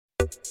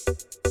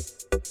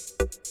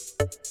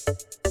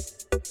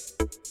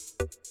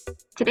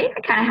Today,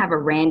 I kind of have a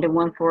random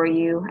one for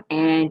you.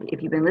 And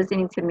if you've been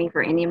listening to me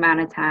for any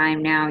amount of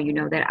time now, you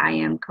know that I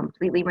am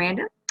completely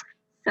random.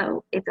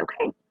 So it's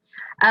okay.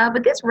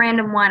 But this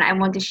random one I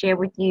want to share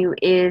with you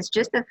is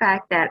just the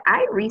fact that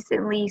I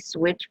recently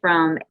switched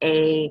from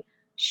a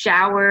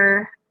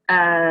shower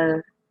uh,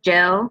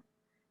 gel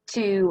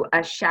to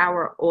a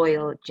shower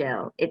oil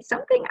gel. It's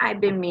something I've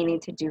been meaning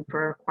to do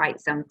for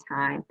quite some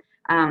time.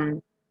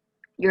 Um,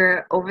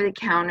 your over the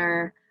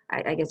counter,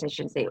 I guess I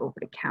shouldn't say over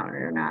the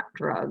counter, not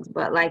drugs,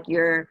 but like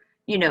your,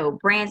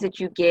 brands that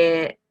you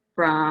get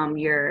from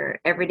your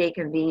everyday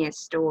convenience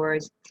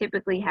stores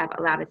typically have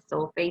a lot of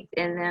sulfates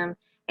in them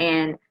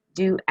and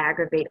do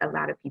aggravate a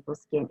lot of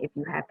people's skin. If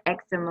you have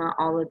eczema,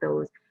 all of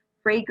those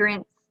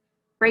fragrance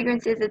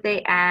fragrances that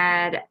they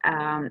add,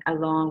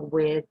 along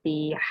with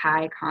the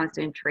high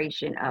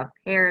concentration of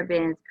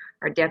parabens,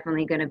 are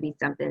definitely going to be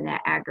something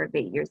that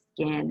aggravate your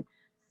skin.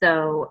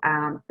 So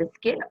the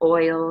skin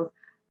oils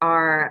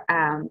are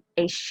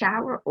a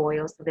shower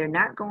oil, so they're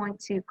not going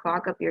to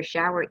clog up your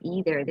shower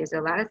either. There's a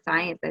lot of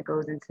science that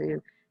goes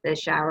into the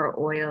shower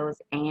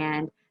oils,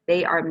 and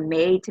they are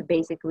made to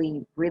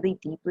basically really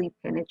deeply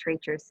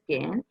penetrate your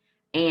skin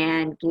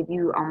and give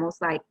you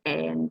almost like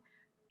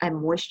a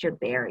moisture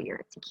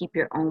barrier to keep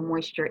your own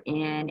moisture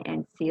in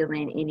and seal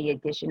in any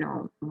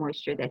additional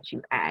moisture that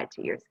you add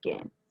to your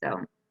skin. So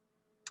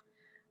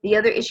the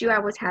other issue I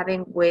was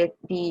having with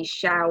the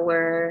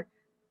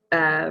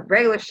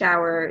regular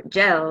shower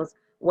gels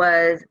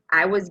was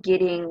I was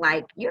getting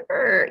like your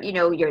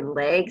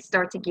legs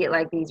start to get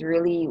like these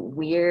really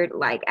weird,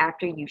 like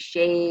after you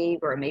shave,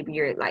 or maybe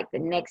you're like the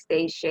next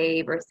day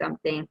shave or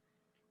something,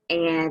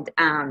 and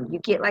you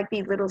get like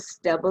these little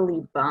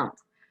stubbly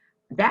bumps.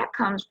 That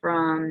comes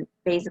from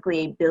basically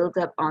a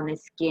buildup on the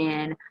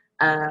skin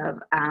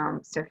of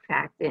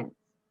surfactants,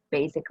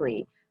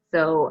 basically.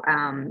 So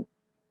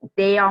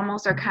they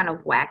almost are kind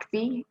of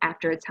waxy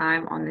after a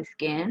time on the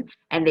skin,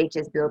 and they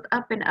just build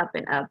up and up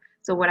and up.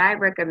 So what I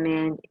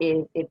recommend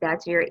is, if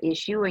that's your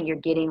issue and you're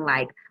getting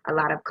like a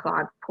lot of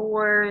clogged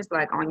pores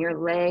like on your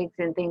legs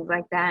and things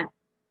like that,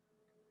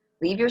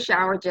 leave your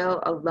shower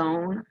gel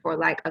alone for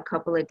like a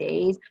couple of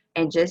days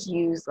and just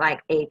use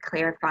like a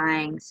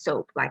clarifying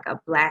soap, like a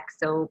black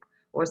soap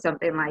or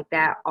something like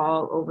that,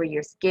 all over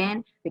your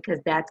skin, because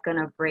that's going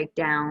to break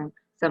down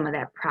some of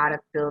that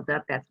product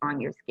buildup that's on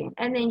your skin.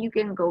 And then you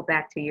can go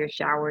back to your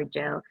shower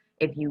gel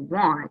if you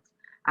want,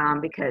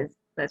 because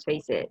let's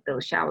face it,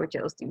 those shower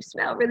gels do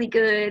smell really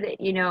good,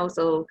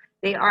 so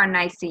they are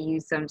nice to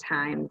use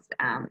sometimes,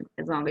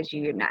 as long as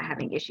you're not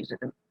having issues with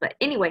them. But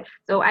anyway,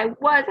 so I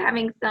was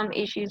having some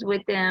issues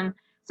with them.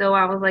 So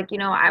I was like,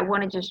 I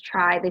want to just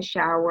try the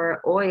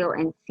shower oil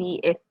and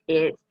see if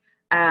it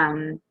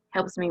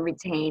helps me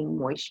retain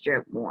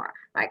moisture more.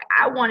 Like,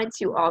 I wanted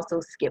to also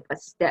skip a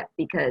step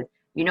because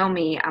you know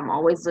me, I'm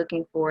always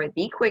looking for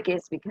the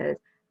quickest because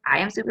I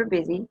am super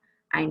busy.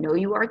 I know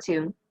you are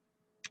too.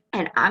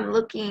 And I'm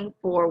looking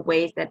for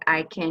ways that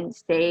I can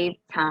save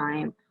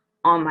time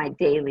on my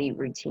daily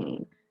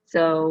routine.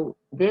 So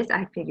this,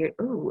 I figured,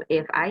 ooh,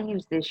 if I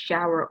use this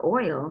shower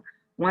oil,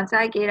 once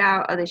I get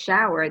out of the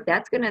shower,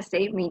 that's gonna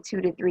save me 2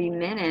 to 3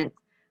 minutes.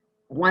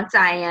 Once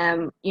I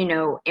am,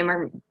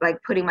 like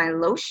putting my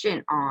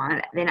lotion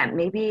on, then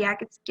maybe I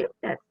could skip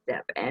that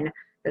step, and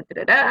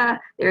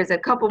there's a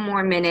couple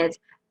more minutes,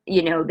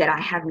 that I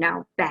have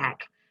now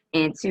back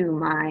into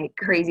my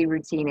crazy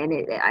routine, and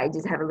I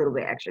just have a little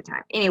bit extra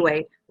time.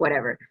 Anyway,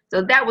 whatever.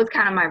 So that was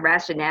kind of my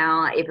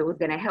rationale. If it was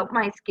going to help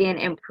my skin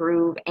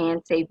improve and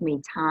save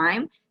me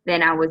time,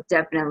 then I was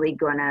definitely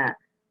gonna,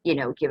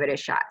 give it a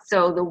shot.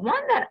 So the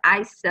one that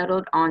I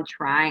settled on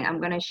trying, I'm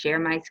going to share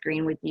my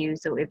screen with you.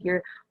 So if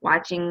you're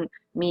watching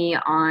me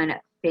on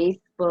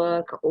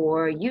Facebook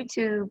or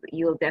YouTube,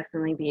 you'll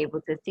definitely be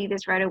able to see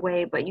this right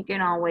away, but you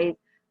can always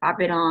pop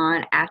it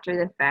on after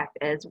the fact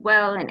as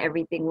well, and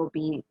everything will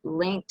be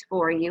linked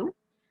for you.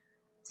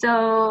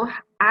 So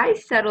I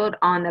settled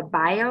on the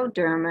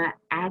Bioderma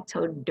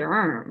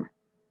Atoderm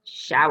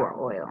shower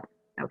oil.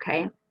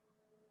 Okay.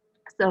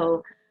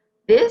 So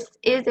this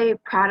is a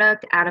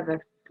product out of a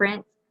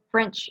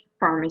French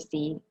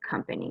pharmacy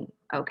company.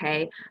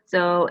 Okay.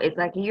 So it's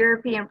like a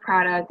European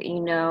product,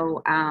 in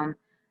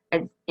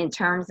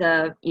terms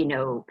of,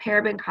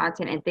 paraben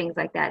content and things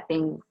like that,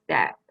 things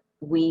that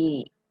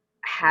we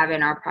have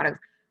in our products.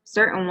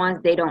 Certain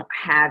ones they don't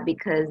have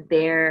because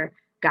their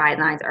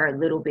guidelines are a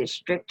little bit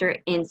stricter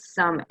in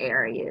some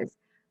areas,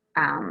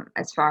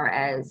 as far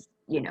as,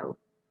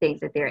 things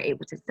that they're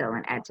able to sell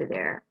and add to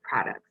their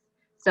products.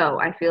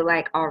 So I feel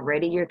like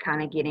already you're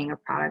kind of getting a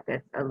product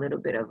that's a little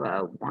bit of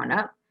a one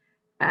up.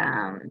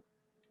 Um,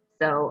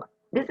 so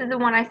this is the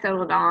one I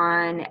settled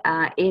on.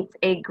 It's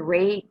a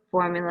great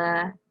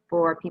formula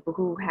for people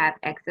who have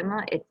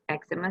eczema. It's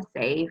eczema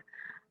safe.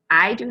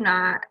 I do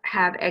not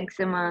have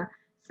eczema,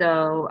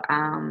 so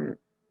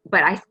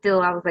but I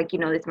was like,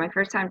 it's my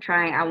first time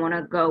trying. I want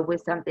to go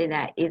with something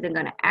that isn't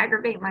going to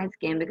aggravate my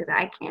skin because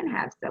I can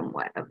have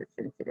somewhat of a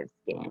sensitive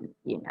skin.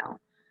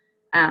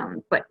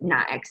 but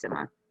not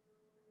eczema.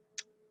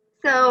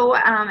 So,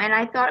 and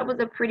I thought it was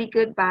a pretty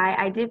good buy.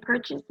 I did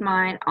purchase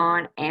mine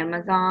on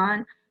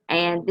Amazon,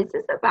 and this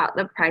is about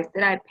the price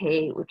that I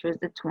paid, which was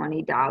the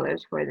 $20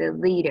 for the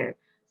liter.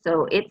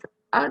 So it's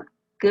a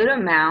good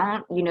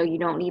amount. You know, you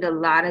don't need a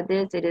lot of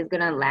this. It is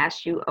going to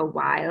last you a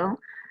while.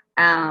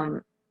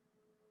 Um,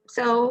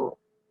 so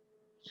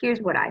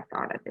here's what I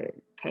thought of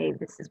it. Okay,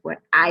 this is what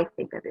I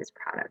think of this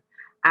product.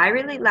 I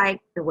really like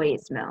the way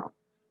it smells.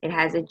 It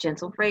has a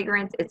gentle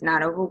fragrance. It's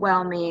not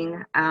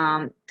overwhelming.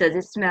 Does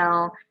it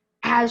smell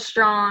as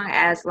strong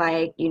as,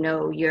 like, you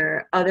know,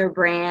 your other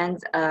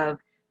brands of,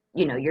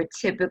 you know, your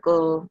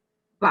typical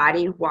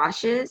body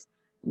washes?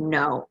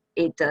 No,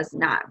 it does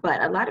not.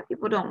 But a lot of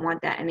people don't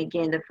want that. And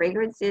again, the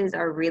fragrances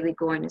are really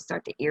going to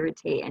start to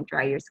irritate and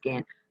dry your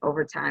skin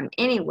over time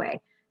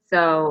anyway.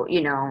 So,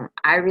 you know,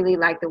 I really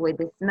like the way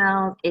this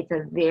smells. It's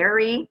a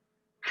very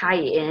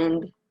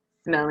high-end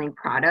smelling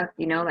product,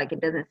 you know, like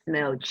it doesn't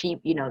smell cheap.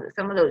 You know,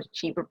 some of those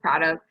cheaper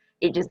products,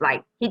 it just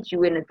like hits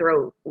you in the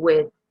throat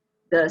with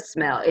the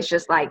smell. It's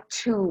just like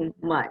too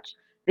much.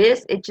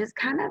 This, it just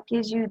kind of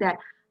gives you that,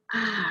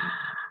 ah,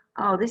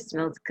 oh, this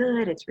smells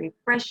good. It's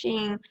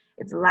refreshing.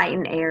 It's light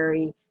and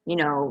airy, you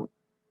know.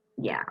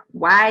 Yeah.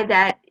 Why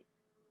that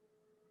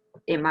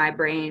in my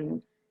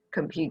brain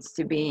computes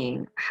to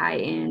being high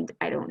end,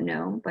 I don't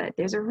know, but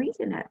there's a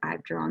reason that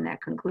I've drawn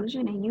that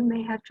conclusion, and you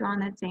may have drawn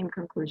that same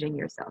conclusion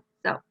yourself.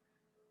 So,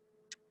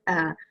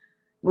 uh,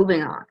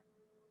 moving on.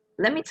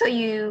 Let me tell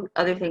you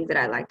other things that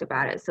I liked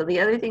about it. So the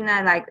other thing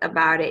that I liked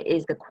about it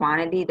is the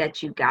quantity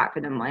that you got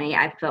for the money.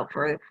 I felt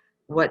for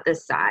what the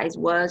size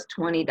was,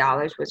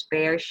 $20 was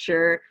fair.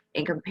 Sure,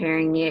 in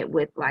comparing it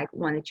with like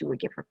one that you would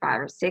get for $5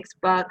 or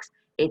 $6,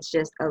 it's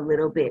just a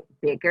little bit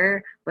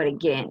bigger. But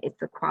again, it's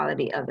the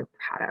quality of the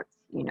product,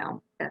 you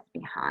know, that's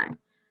behind.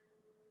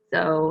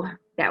 So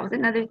that was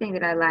another thing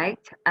that I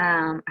liked.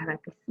 I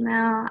like the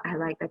smell. I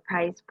like the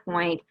price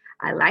point.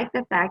 I like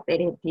the fact that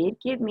it did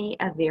give me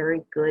a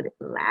very good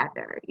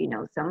lather. You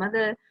know, some of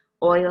the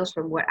oils,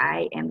 from what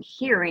I am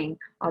hearing,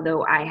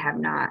 although I have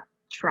not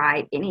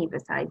tried any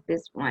besides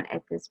this one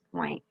at this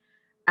point,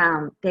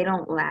 they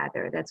don't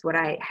lather. That's what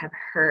I have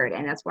heard,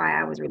 and that's why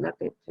I was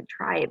reluctant to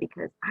try it,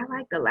 because I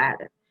like the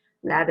lather.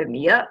 Lather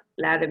me up,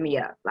 lather me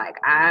up. Like,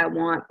 I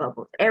want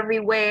bubbles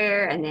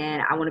everywhere, and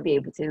then I want to be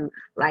able to,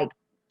 like,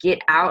 get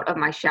out of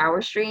my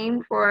shower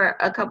stream for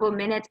a couple of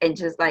minutes and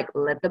just like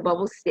let the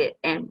bubbles sit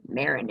and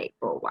marinate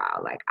for a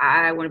while. Like,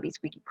 I want to be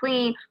squeaky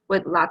clean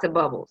with lots of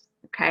bubbles.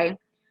 Okay.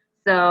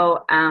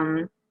 So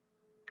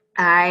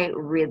I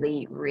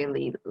really,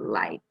 really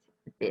liked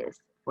this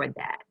for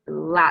that.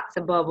 Lots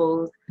of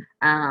bubbles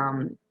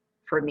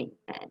for me,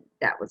 and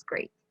that was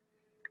great.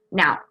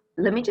 Now,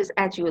 let me just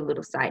add you a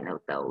little side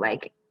note though.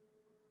 Like,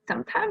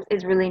 sometimes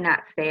it's really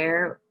not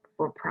fair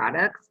for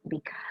products,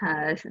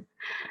 because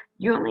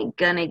you're only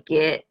gonna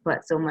get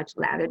but so much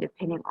lather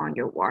depending on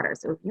your water.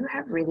 So if you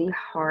have really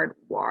hard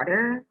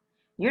water,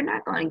 you're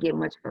not gonna get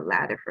much of a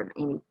lather from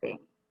anything.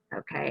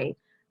 Okay.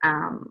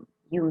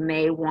 You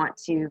may want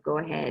to go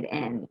ahead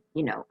and,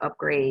 you know,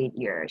 upgrade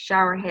your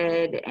shower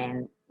head,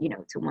 and, you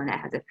know, to one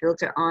that has a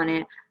filter on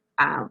it.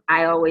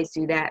 I always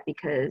do that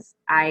because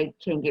I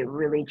can get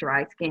really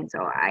dry skin,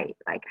 so I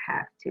like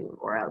have to,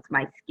 or else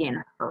my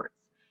skin hurts.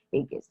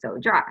 It gets so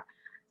dry.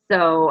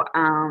 So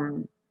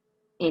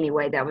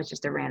anyway, that was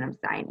just a random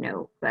side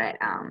note, but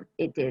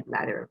it did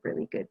lather up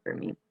really good for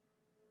me.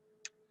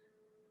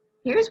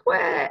 Here's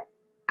what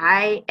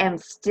I am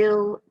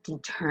still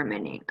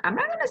determining. I'm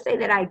not going to say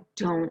that I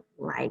don't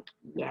like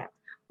yet.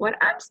 What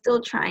I'm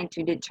still trying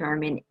to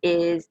determine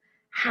is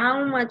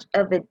how much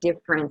of a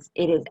difference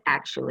it is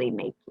actually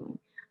making.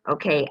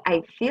 Okay,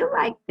 I feel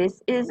like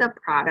this is a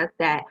product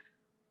that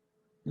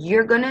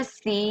you're going to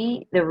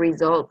see the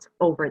results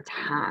over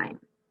time.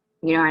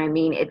 You know what I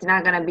mean? It's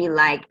not going to be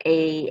like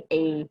a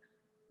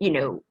you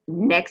know,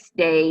 next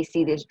day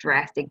see this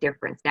drastic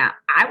difference. Now,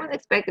 I was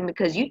expecting,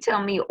 because you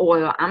tell me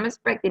oil, I'm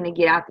expecting to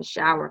get out the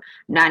shower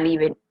not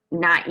even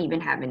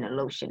having the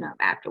lotion up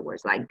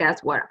afterwards. Like,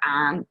 that's what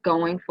I'm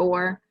going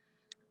for.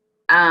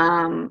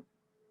 Um,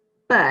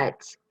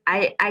 but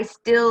I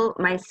still,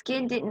 my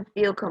skin didn't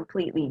feel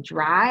completely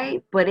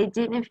dry, but it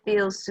didn't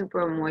feel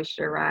super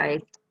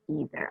moisturized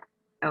either.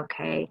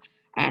 Okay.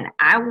 And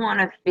I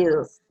want to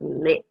feel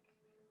slick.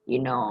 You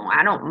know,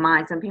 I don't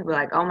mind. Some people are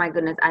like, oh my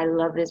goodness, I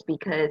love this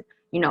because,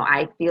 you know,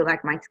 I feel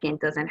like my skin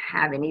doesn't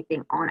have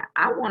anything on it.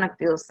 I want to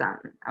feel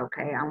something.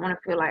 Okay. I want to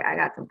feel like I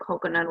got some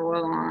coconut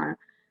oil on.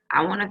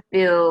 I want to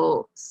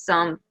feel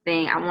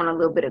something. I want a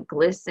little bit of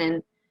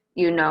glisten,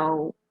 you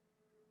know,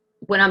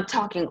 when I'm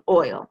talking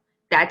oil.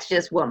 That's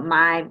just what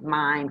my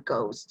mind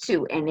goes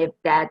to. And if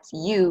that's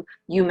you,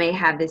 you may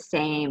have the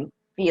same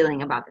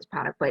feeling about this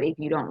product. But if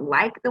you don't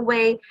like the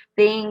way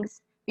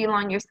things feel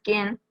on your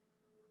skin,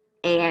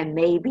 and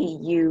maybe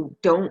you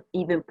don't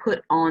even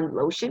put on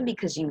lotion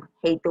because you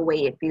hate the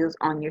way it feels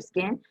on your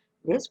skin,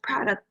 this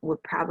product would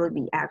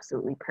probably be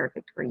absolutely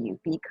perfect for you,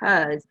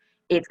 because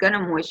it's going to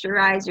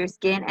moisturize your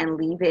skin and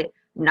leave it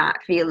not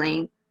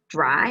feeling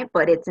dry,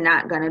 but it's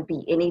not going to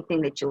be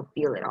anything that you'll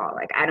feel at all.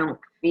 Like I don't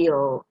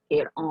feel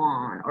it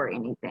on or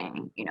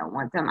anything. You know,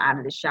 once I'm out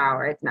of the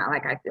shower, it's not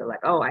like I feel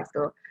like, oh, I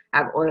still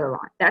have oil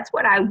on. That's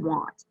what I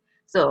want.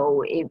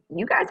 So if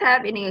you guys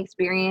have any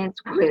experience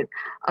with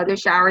other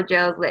shower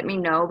gels, let me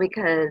know,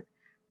 because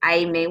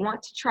I may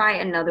want to try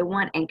another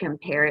one and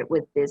compare it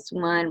with this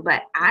one,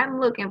 but I'm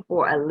looking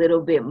for a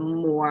little bit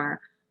more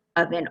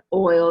of an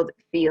oiled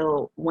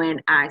feel when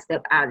I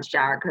step out of the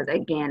shower, because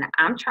again,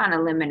 I'm trying to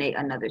eliminate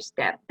another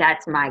step.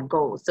 That's my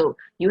goal. So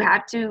you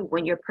have to,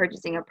 when you're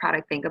purchasing a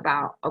product, think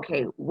about,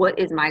 okay, what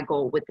is my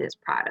goal with this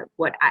product?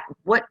 What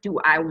do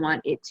I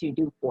want it to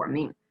do for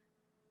me?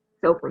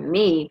 So for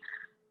me,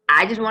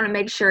 I just want to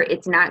make sure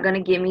it's not going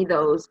to give me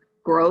those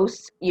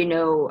gross,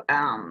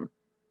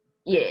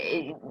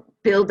 yeah,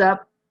 build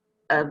up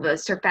of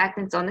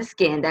surfactants on the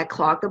skin that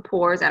clog the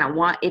pores. I don't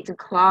want it to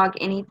clog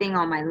anything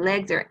on my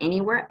legs or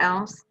anywhere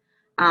else.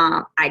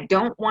 I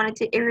don't want it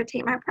to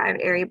irritate my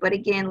private area. But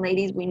again,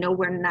 ladies, we know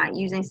we're not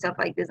using stuff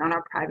like this on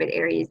our private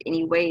areas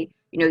anyway.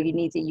 You know, you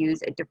need to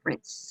use a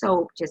different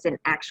soap, just an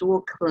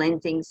actual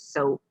cleansing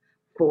soap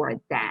for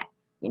that.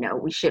 You know,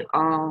 we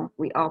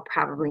all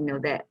probably know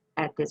that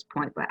at this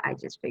point, but I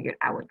just figured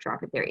I would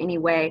drop it there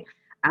anyway.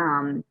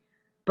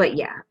 But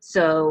yeah,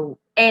 so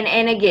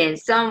and again,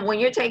 some when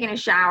you're taking a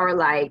shower,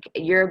 like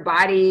your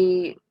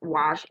body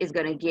wash is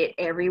gonna get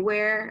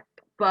everywhere.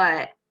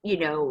 But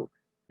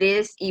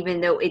this,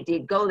 even though it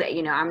did go that,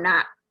 I'm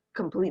not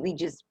completely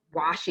just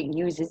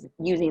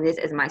using this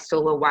as my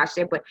solo wash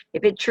there. But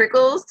if it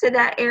trickles to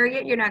that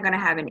area, you're not gonna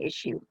have an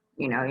issue.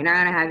 You're not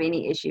gonna have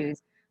any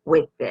issues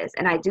with this.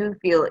 And I do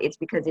feel it's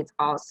because it's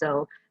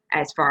also,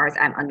 as far as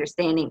I'm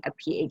understanding, a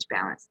pH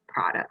balanced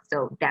product.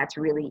 So that's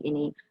really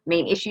any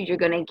main issues you're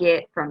going to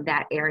get from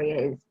that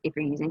area is if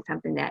you're using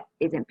something that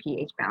isn't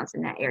pH balanced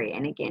in that area.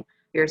 And again,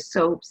 your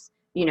soaps,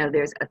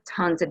 there's a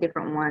tons of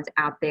different ones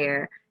out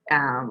there,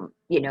 and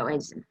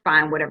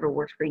find whatever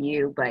works for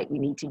you, but you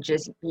need to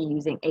just be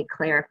using a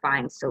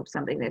clarifying soap,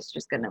 something that's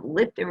just going to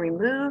lift and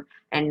remove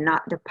and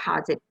not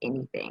deposit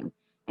anything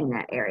in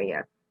that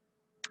area.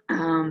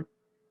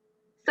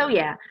 So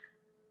yeah,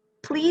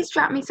 please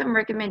drop me some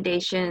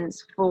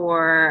recommendations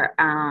for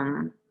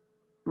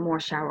more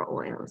shower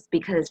oils,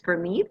 because for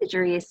me, the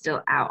jury is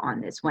still out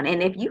on this one.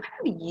 And if you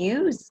have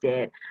used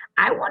it,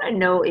 I want to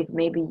know if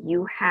maybe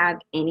you have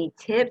any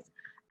tips.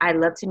 I'd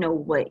love to know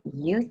what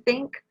you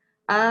think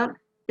of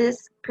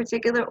this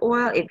particular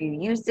oil, if you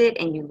used it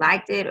and you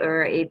liked it,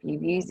 or if you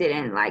used it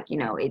and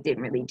it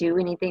didn't really do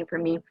anything for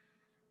me.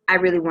 I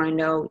really want to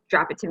know.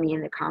 Drop it to me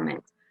in the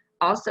comments.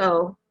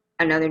 Also,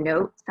 another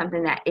note,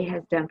 something that it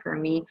has done for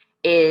me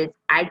is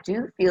I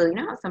do feel,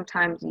 how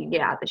sometimes you get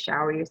out the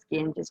shower, your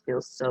skin just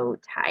feels so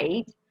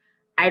tight.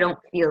 I don't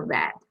feel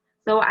that.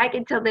 So I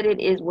can tell that it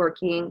is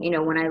working.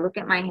 When I look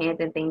at my hands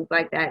and things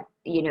like that,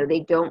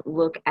 they don't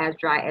look as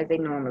dry as they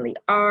normally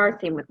are.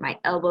 Same with my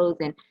elbows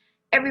and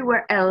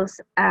everywhere else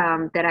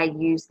that I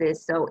use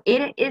this. So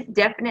it is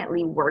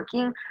definitely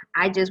working.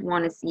 I just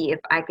want to see if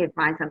I could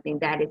find something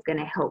that is going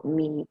to help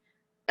me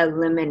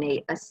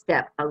eliminate a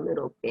step a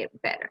little bit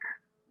better.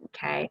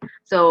 Okay,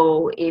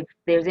 so if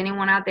there's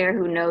anyone out there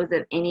who knows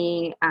of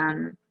any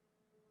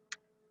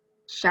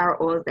shower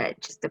oils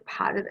that just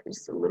deposit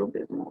just a little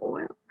bit more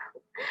oil,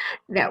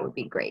 that would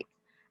be great.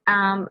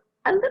 A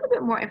little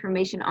bit more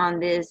information on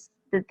this.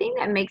 The thing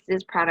that makes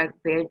this product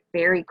very,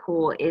 very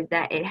cool is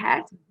that it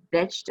has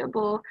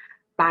vegetable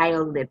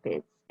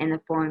biolipids in the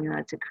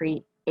formula to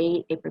create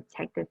a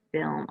protective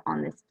film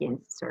on the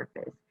skin's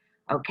surface,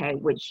 okay,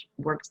 which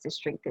works to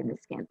strengthen the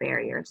skin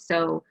barrier.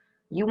 So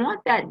you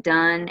want that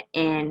done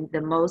in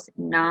the most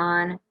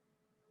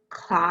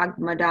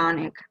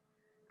non-clogmodonic,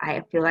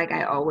 I feel like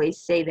I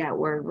always say that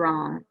word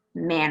wrong,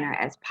 manner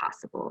as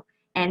possible.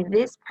 And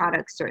this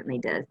product certainly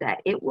does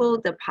that. It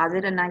will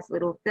deposit a nice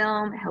little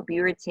film, help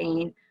you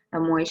retain the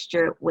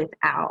moisture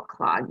without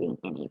clogging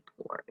any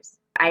pores.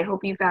 I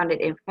hope you found it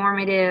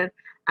informative.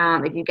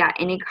 If you got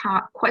any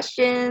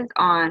questions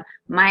on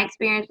my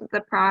experience with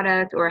the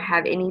product or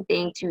have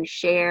anything to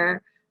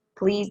share,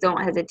 please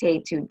don't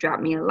hesitate to drop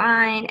me a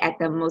line at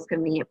the most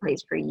convenient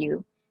place for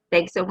you.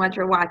 Thanks so much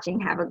for watching.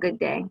 Have a good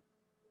day.